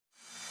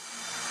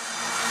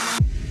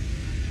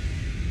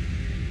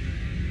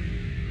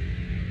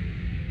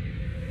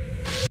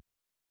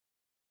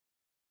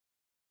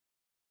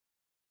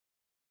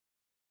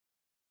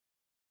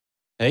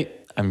Hey,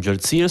 I'm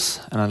Sears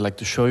and I'd like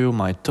to show you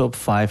my top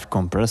 5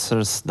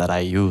 compressors that I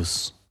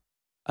use.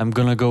 I'm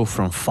gonna go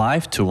from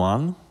 5 to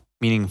 1,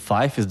 meaning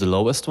 5 is the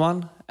lowest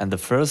one and the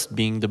first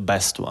being the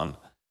best one.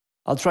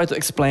 I'll try to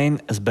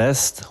explain as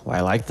best why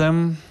I like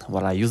them,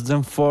 what I use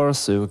them for,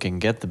 so you can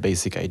get the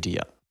basic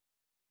idea.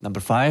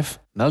 Number 5,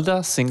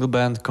 Melda single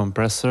band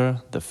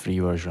compressor, the free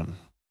version.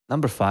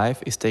 Number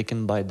 5 is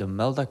taken by the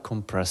Melda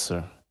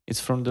compressor. It's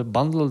from the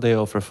bundle they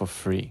offer for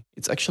free.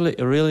 It's actually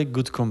a really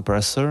good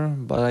compressor,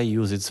 but I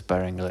use it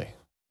sparingly.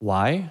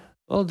 Why?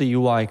 Well, the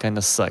UI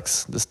kinda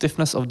sucks. The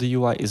stiffness of the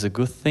UI is a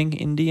good thing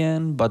in the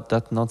end, but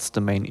that's not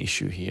the main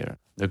issue here.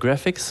 The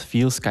graphics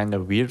feels kinda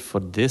weird for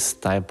this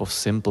type of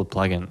simple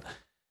plugin.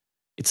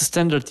 It's a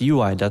standard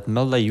UI that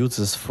Melda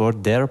uses for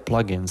their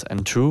plugins,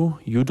 and true,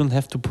 you don't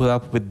have to put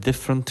up with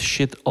different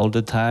shit all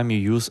the time you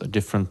use a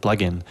different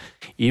plugin,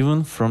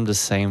 even from the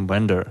same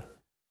vendor.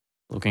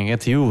 Looking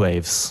at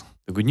U-Waves.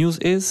 The good news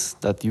is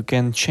that you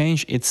can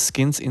change its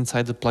skins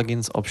inside the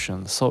plugins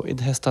option, so it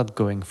has that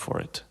going for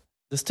it.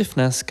 The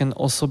stiffness can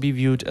also be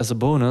viewed as a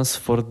bonus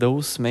for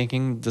those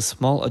making the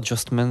small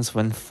adjustments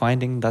when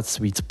finding that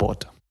sweet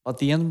spot. But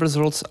the end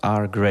results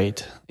are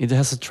great. It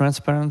has a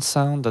transparent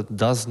sound that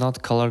does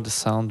not color the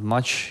sound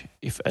much,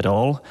 if at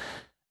all,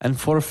 and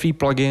for a free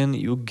plugin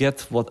you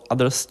get what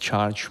others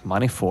charge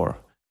money for.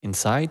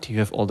 Inside you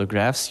have all the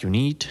graphs you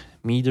need,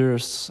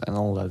 meters and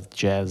all that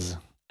jazz.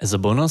 As a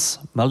bonus,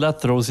 Melda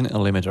throws in a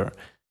limiter.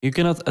 You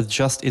cannot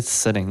adjust its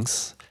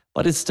settings,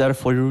 but it's there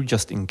for you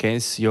just in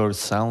case your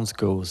sound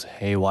goes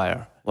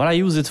haywire. What I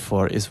use it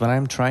for is when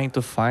I'm trying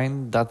to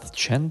find that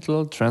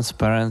gentle,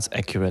 transparent,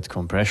 accurate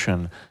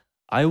compression.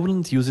 I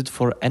wouldn't use it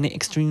for any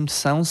extreme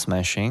sound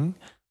smashing,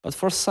 but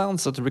for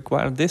sounds that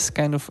require this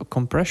kind of a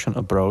compression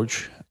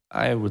approach,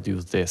 I would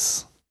use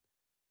this.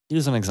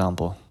 Here's an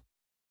example.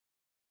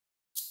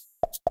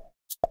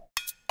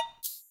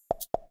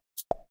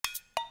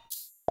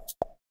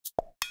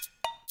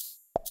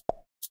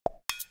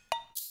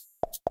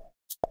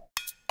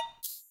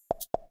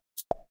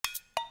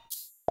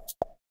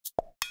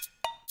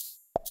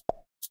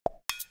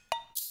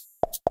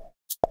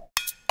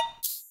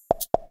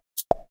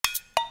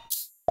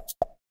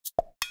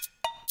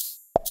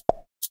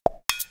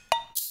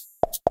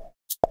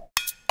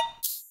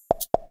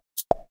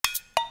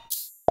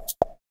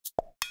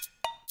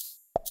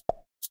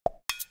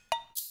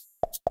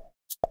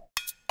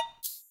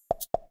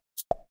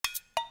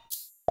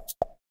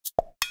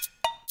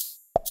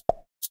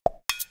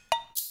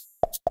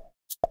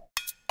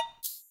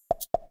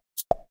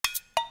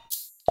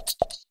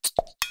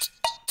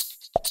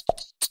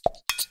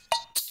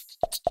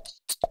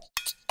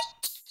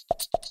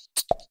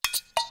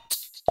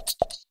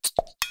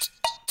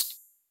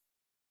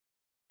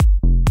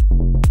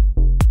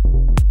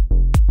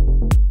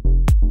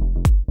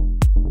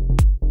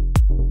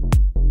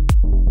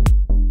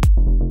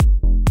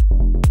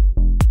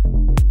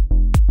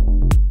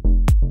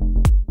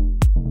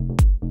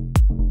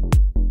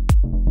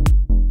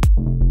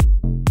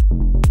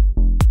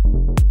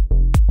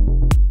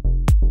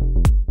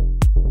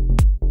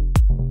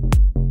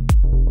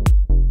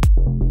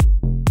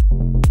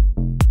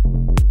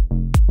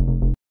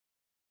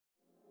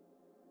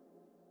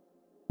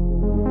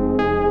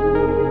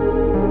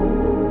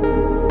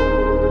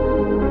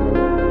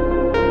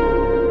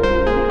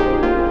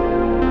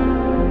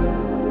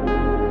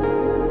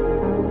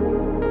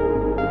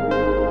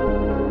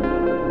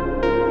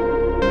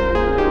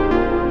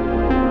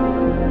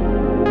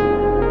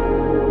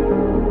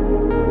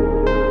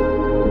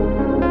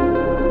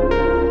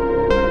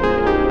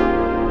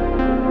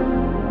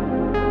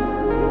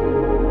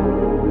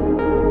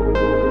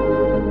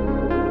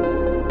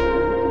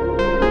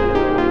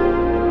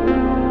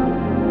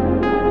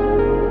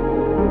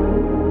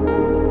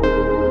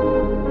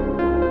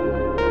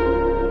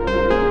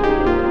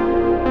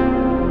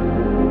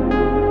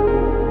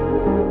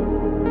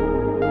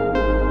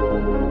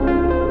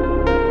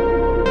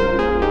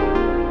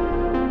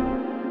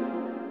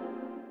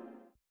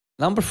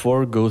 Number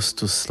 4 goes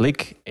to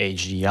Slick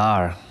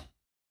HDR.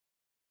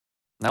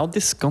 Now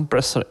this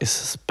compressor is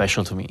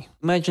special to me.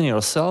 Imagine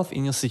yourself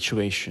in a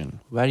situation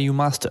where you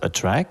master a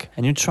track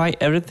and you try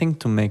everything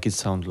to make it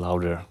sound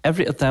louder.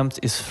 Every attempt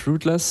is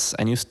fruitless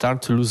and you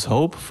start to lose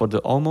hope for the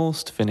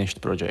almost finished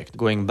project.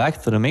 Going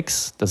back to the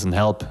mix doesn't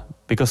help,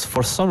 because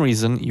for some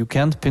reason you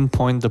can't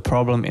pinpoint the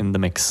problem in the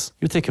mix.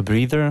 You take a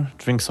breather,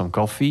 drink some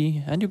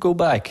coffee and you go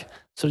back.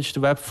 Search the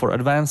web for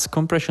advanced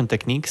compression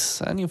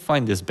techniques and you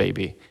find this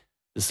baby.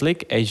 The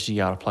Slick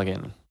HDR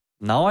plugin.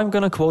 Now I'm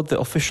gonna quote the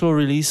official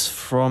release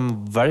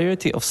from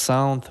Variety of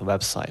Sound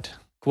website.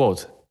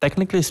 Quote,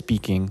 technically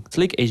speaking,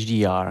 Slick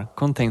HDR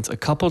contains a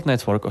coupled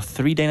network of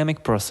 3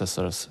 dynamic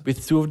processors,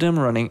 with 2 of them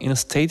running in a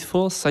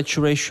stateful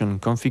saturation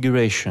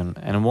configuration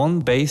and one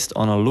based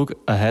on a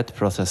look-ahead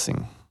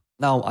processing.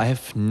 Now I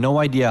have no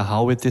idea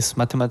how it is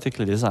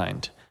mathematically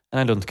designed, and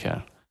I don't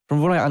care.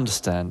 From what I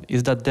understand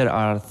is that there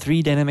are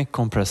 3 dynamic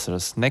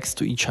compressors next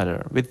to each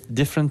other with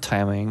different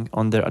timing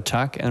on their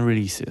attack and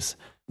releases.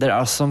 There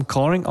are some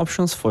coloring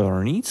options for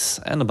your needs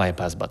and a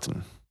bypass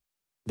button.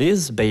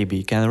 This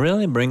baby can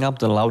really bring up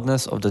the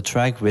loudness of the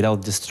track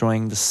without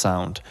destroying the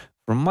sound.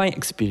 From my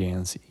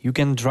experience, you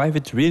can drive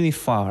it really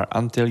far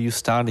until you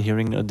start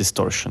hearing a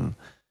distortion.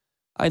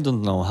 I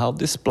don't know how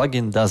this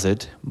plugin does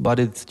it, but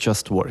it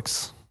just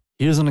works.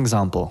 Here's an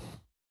example.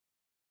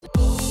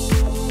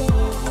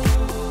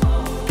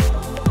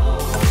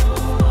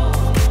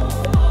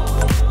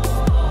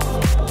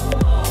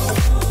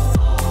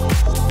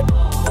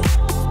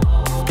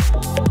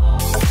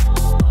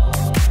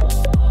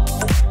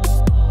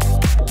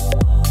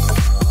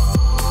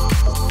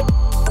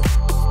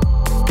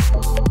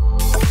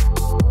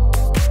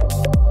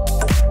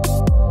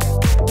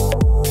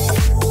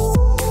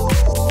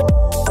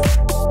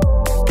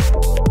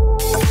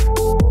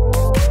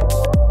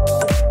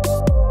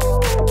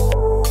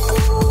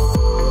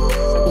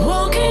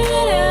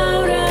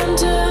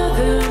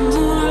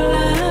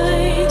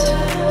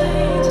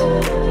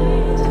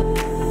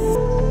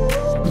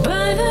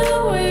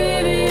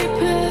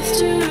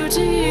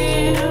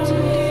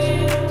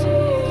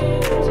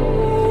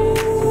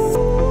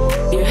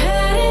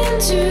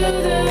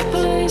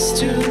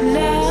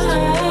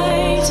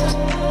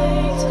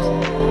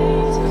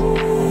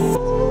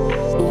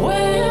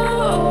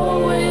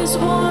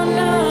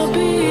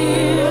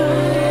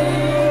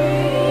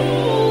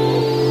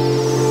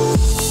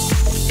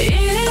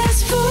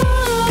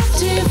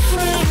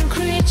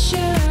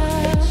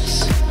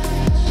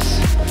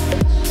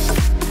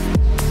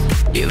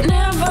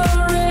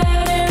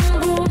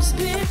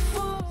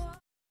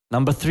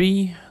 Number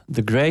 3,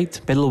 the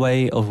great middle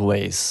way of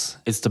ways.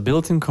 It's the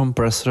built-in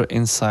compressor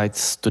inside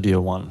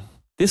Studio One.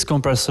 This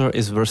compressor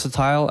is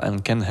versatile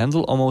and can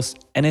handle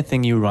almost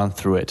anything you run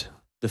through it.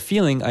 The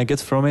feeling I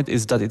get from it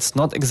is that it's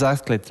not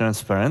exactly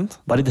transparent,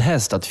 but it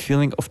has that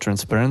feeling of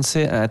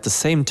transparency and at the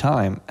same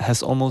time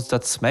has almost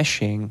that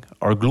smashing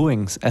or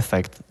gluing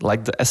effect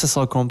like the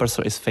SSL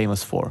compressor is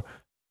famous for.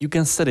 You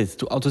can set it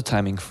to auto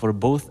timing for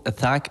both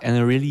attack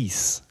and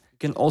release.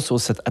 You can also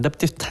set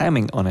adaptive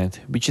timing on it,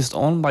 which is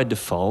on by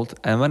default,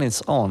 and when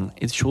it's on,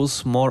 it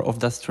shows more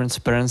of that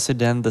transparency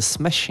than the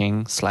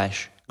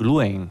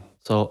smashing/gluing.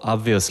 So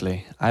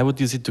obviously, I would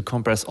use it to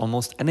compress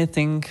almost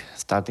anything,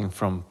 starting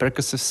from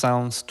percussive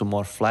sounds to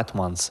more flat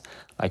ones,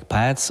 like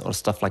pads or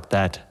stuff like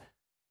that.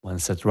 When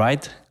set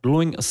right,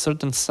 gluing a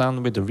certain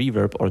sound with a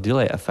reverb or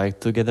delay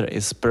effect together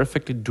is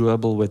perfectly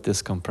doable with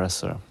this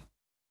compressor.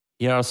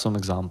 Here are some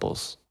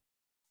examples.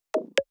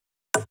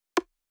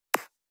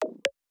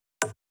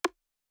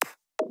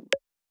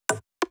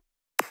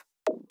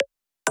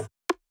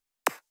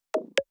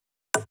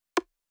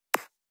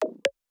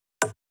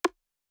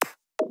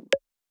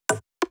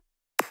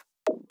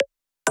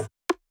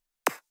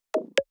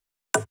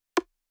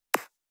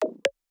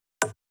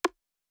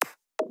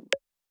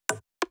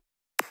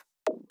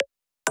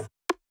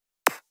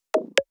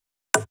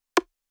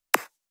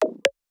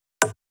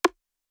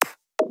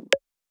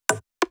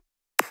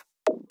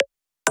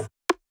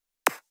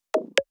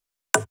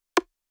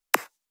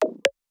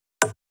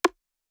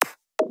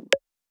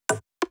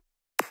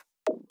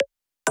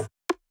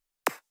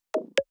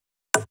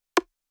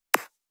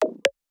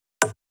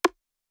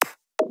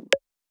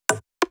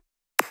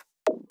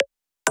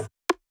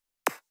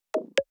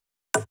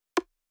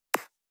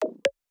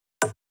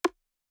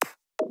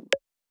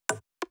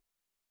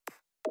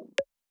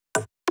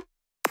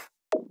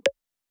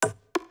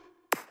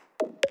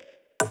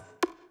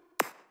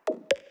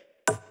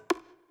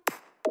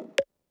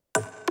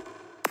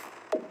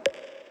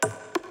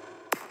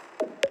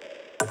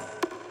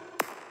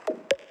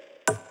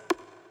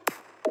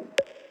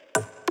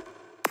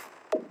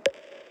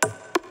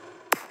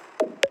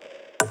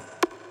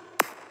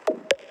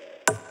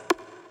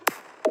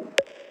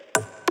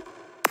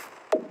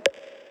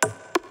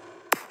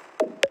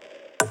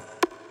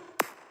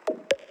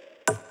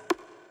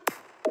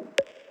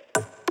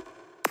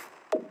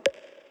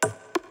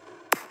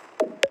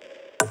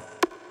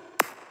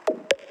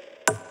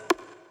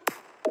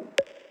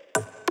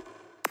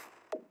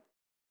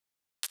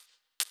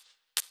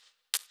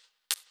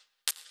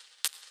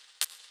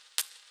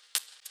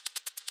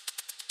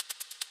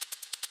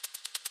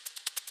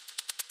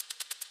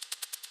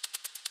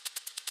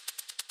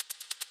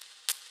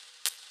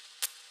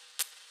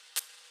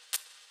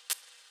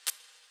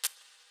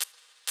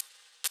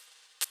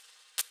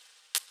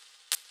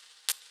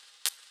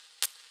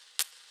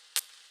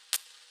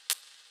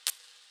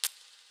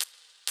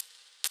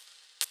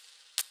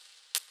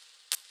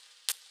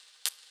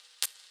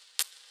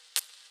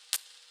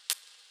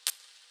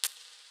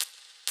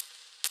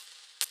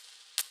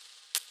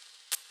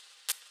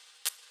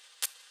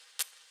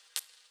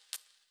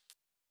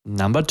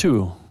 Number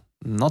 2,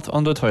 not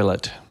on the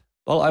toilet.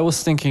 Well, I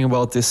was thinking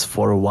about this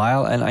for a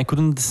while and I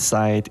couldn't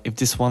decide if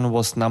this one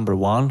was number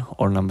 1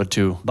 or number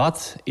 2.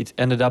 But it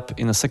ended up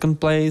in a second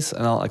place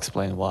and I'll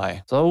explain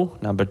why. So,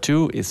 number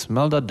 2 is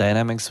Melda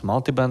Dynamics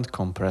Multiband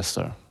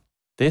Compressor.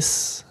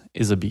 This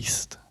is a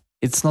beast.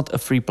 It's not a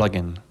free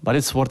plugin, but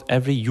it's worth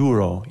every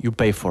euro you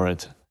pay for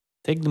it.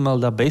 Take the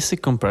Melda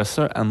basic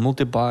compressor and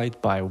multiply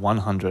it by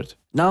 100.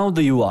 Now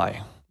the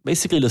UI.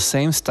 Basically the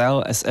same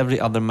style as every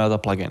other Melda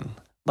plugin.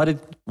 but it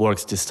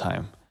works this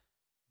time.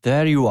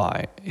 Their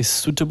UI is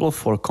suitable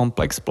for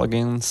complex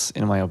plugins,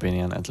 in my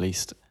opinion at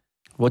least.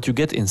 What you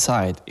get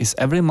inside is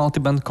every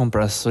multiband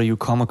compressor you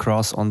come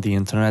across on the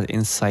internet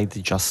inside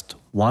just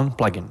one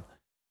plugin.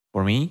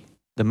 For me,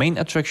 the main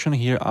attraction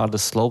here are the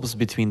slopes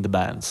between the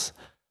bands.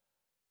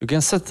 You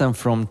can set them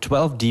from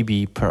 12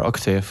 dB per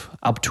octave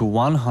up to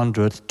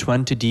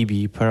 120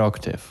 dB per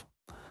octave.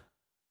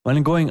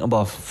 When going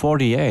above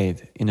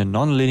 48 in a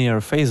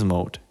non-linear phase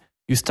mode,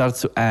 you start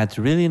to add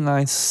really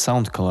nice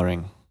sound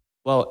coloring.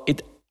 Well,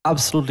 it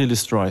absolutely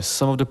destroys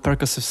some of the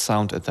percussive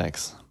sound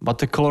attacks, but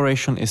the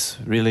coloration is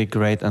really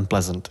great and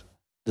pleasant.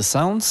 The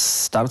sound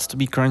starts to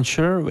be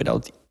crunchier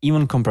without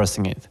even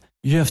compressing it.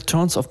 You have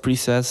tons of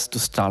presets to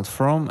start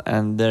from,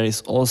 and there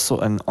is also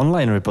an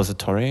online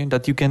repository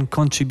that you can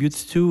contribute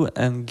to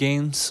and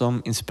gain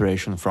some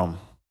inspiration from.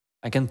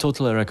 I can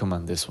totally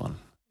recommend this one.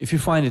 If you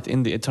find it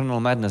in the Eternal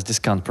Madness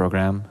discount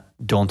program,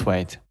 don't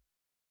wait.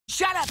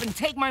 Shut up and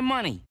take my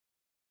money!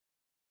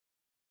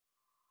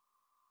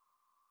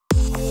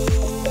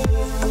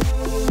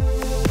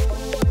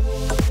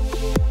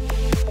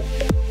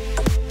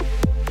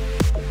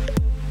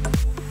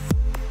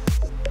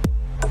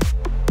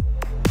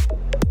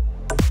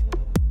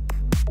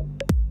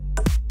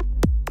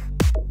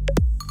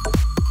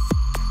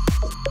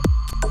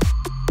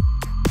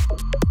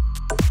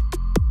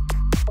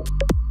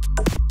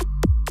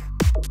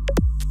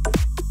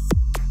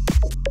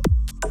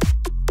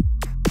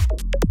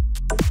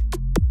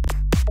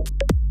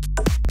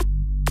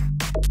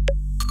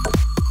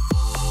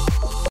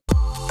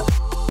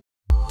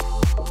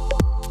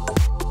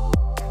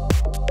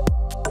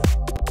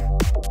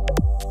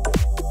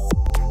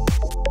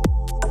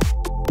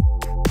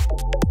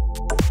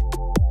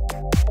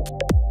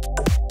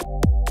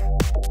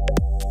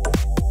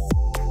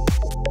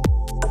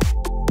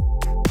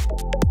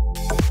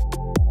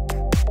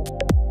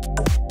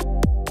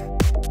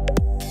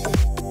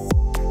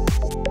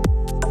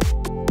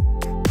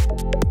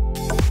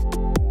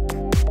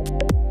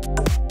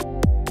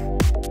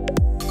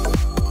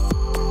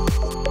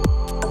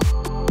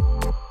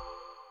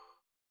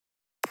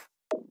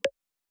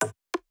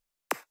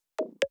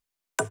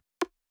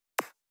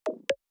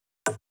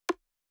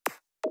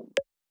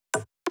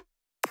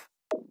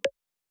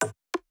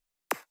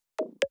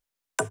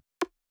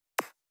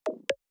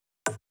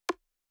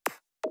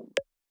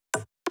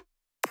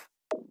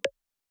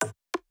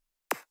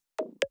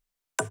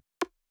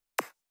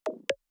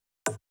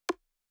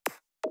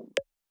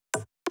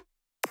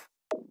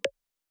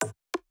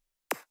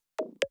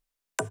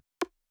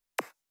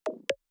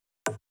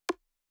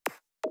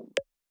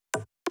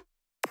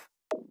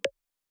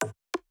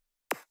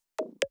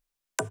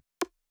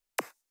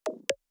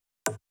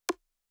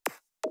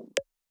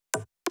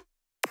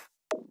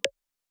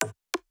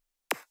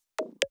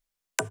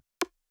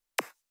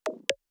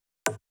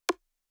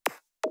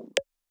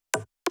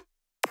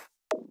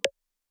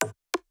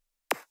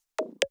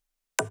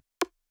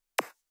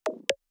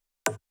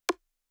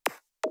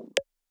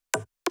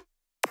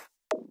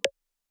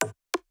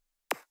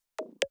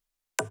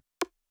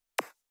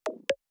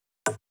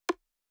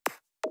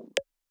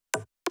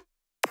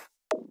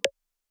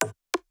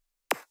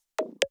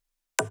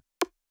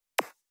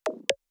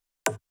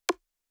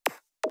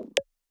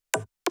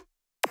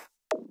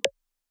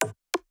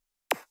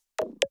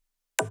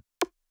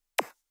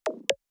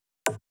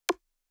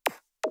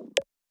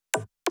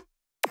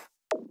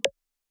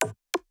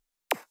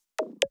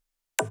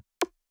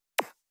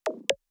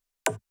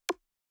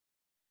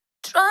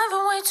 Drive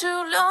away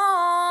too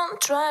long,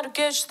 try to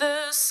catch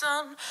the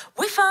sun.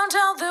 We found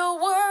out the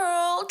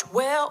world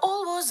where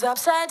all was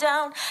upside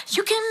down.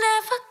 You can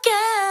never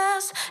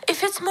guess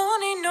if it's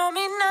morning or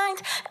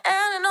midnight.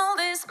 And in all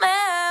this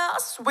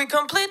mess, we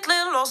completely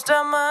lost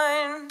our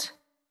mind.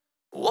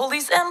 All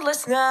these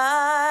endless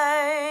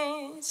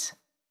nights.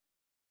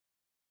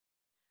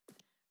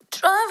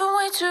 Drive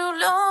away too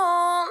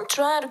long,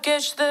 try to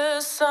catch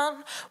the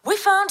sun. We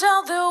found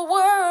out the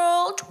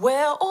world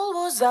where all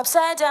was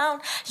upside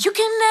down. You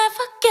can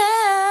never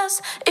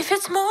guess if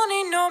it's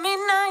morning or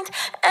midnight.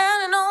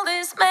 And in all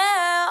this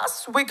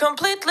mess, we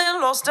completely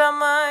lost our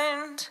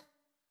mind.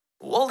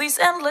 All these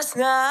endless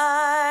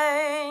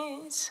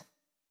nights.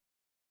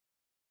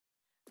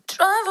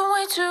 Drive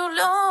away too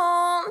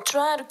long,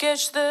 try to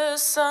catch the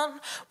sun.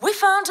 We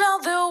found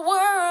out the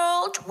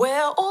world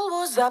where all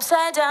was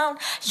upside down.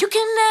 You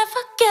can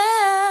never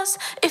guess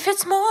if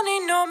it's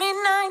morning or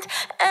midnight.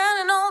 And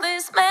in all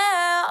this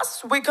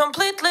mess, we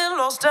completely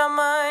lost our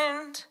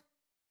mind.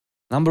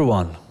 Number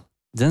 1.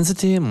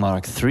 Density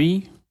Mark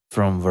III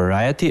from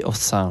Variety of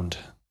Sound.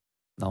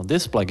 Now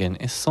this plugin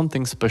is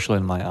something special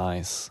in my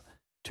eyes.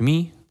 To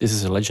me, this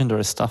is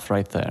legendary stuff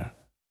right there.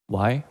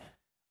 Why?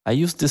 I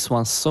use this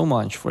one so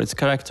much for its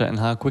character and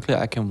how quickly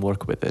I can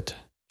work with it.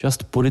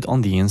 Just put it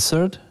on the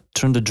insert,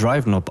 turn the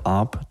drive knob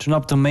up, turn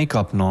up the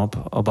makeup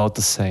knob about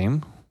the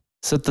same,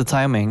 set the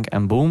timing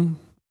and boom,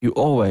 you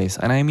always,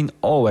 and I mean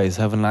always,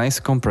 have a nice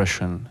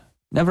compression.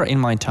 Never in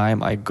my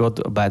time I got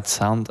a bad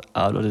sound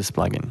out of this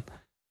plugin.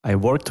 I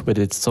worked with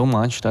it so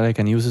much that I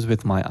can use it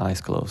with my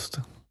eyes closed.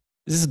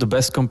 This is the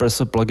best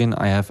compressor plugin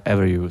I have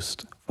ever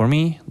used. For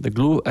me, the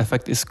glue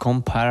effect is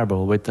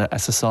comparable with the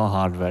SSL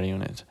hardware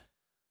unit.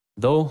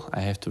 Though I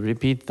have to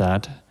repeat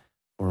that,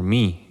 for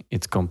me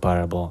it's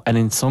comparable, and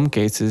in some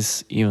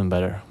cases even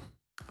better.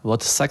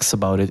 What sucks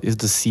about it is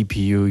the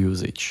CPU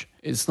usage.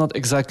 It's not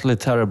exactly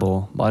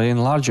terrible, but in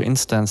larger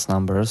instance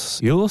numbers,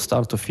 you will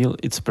start to feel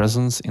its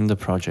presence in the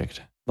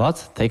project.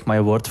 But take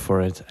my word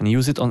for it and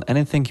use it on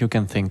anything you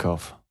can think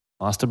of.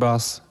 Master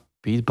bass,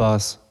 beat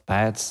bass,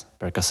 pads,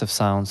 percussive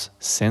sounds,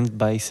 synth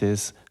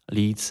basses,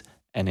 leads,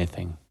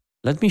 anything.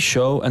 Let me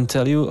show and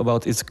tell you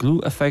about its glue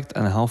effect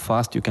and how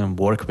fast you can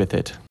work with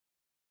it.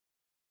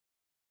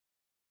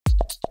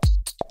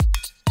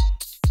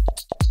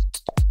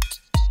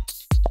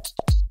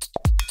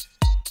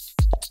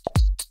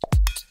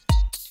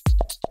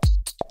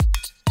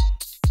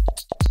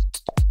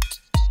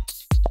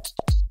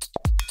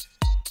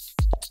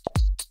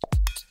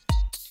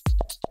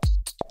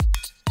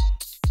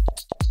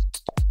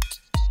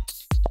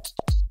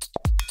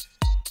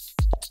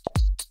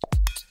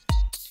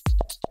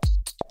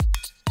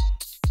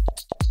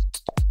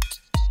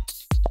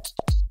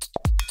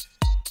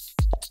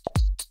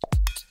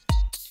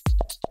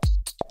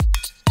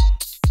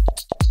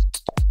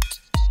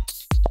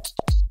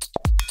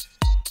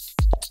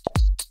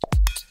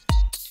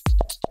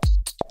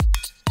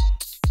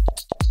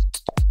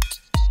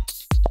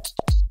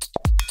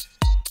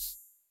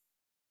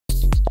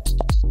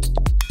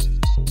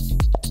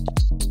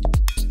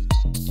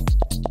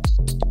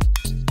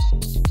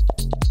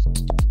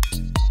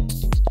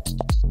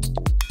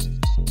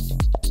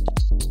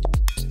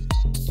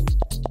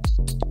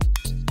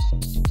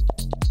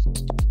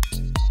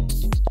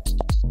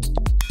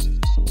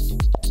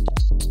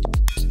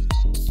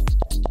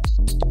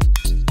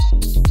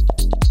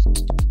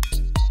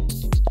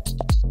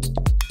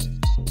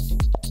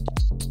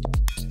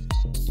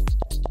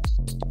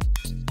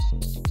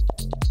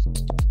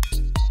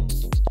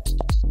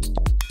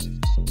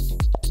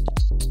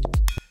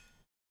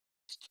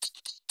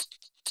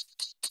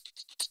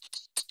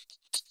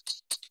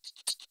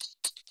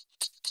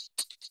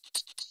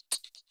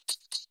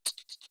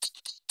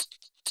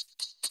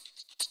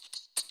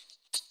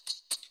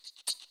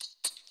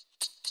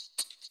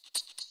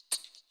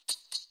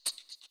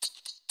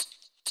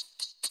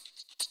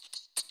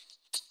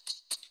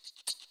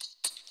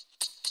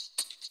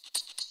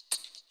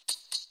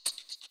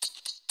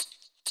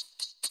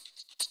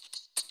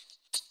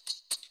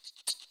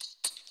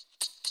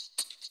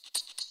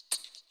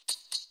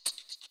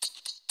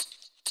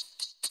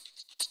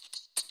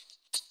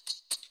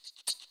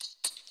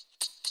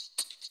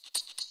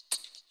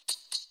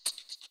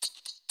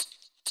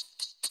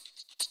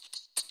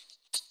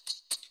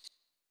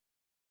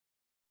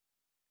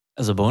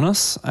 As a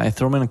bonus, I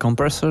throw in a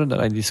compressor that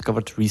I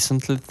discovered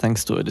recently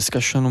thanks to a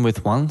discussion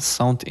with one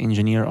sound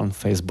engineer on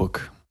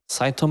Facebook.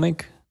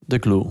 Cytomic, the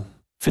glue.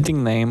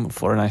 Fitting name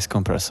for a nice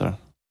compressor.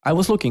 I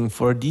was looking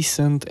for a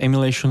decent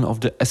emulation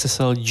of the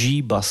SSL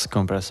G bus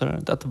compressor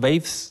that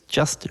Waves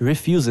just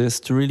refuses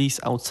to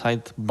release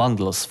outside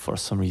bundles for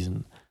some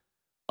reason.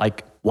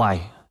 Like,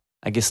 why?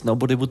 I guess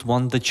nobody would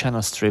want the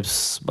channel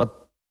strips,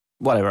 but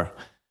whatever.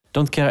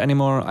 Don't care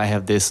anymore, I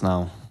have this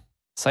now.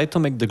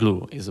 Cytomic the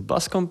Glue is a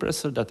bus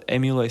compressor that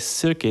emulates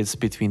circuits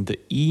between the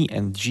E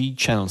and G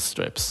channel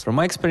strips. From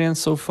my experience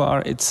so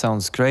far, it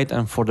sounds great,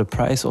 and for the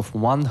price of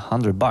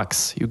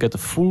 $100, you get a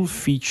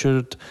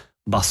full-featured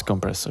bus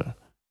compressor.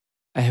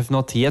 I have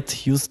not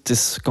yet used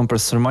this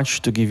compressor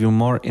much to give you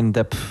more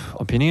in-depth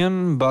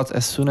opinion, but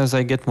as soon as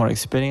I get more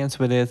experience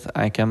with it,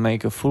 I can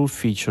make a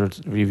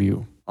full-featured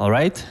review.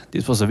 Alright,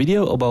 this was a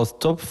video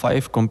about top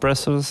 5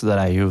 compressors that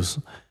I use.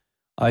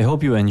 I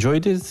hope you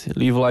enjoyed it.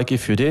 Leave a like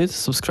if you did,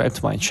 subscribe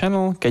to my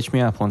channel, catch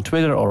me up on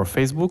Twitter or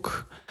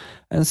Facebook,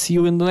 and see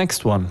you in the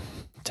next one.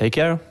 Take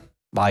care,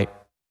 bye.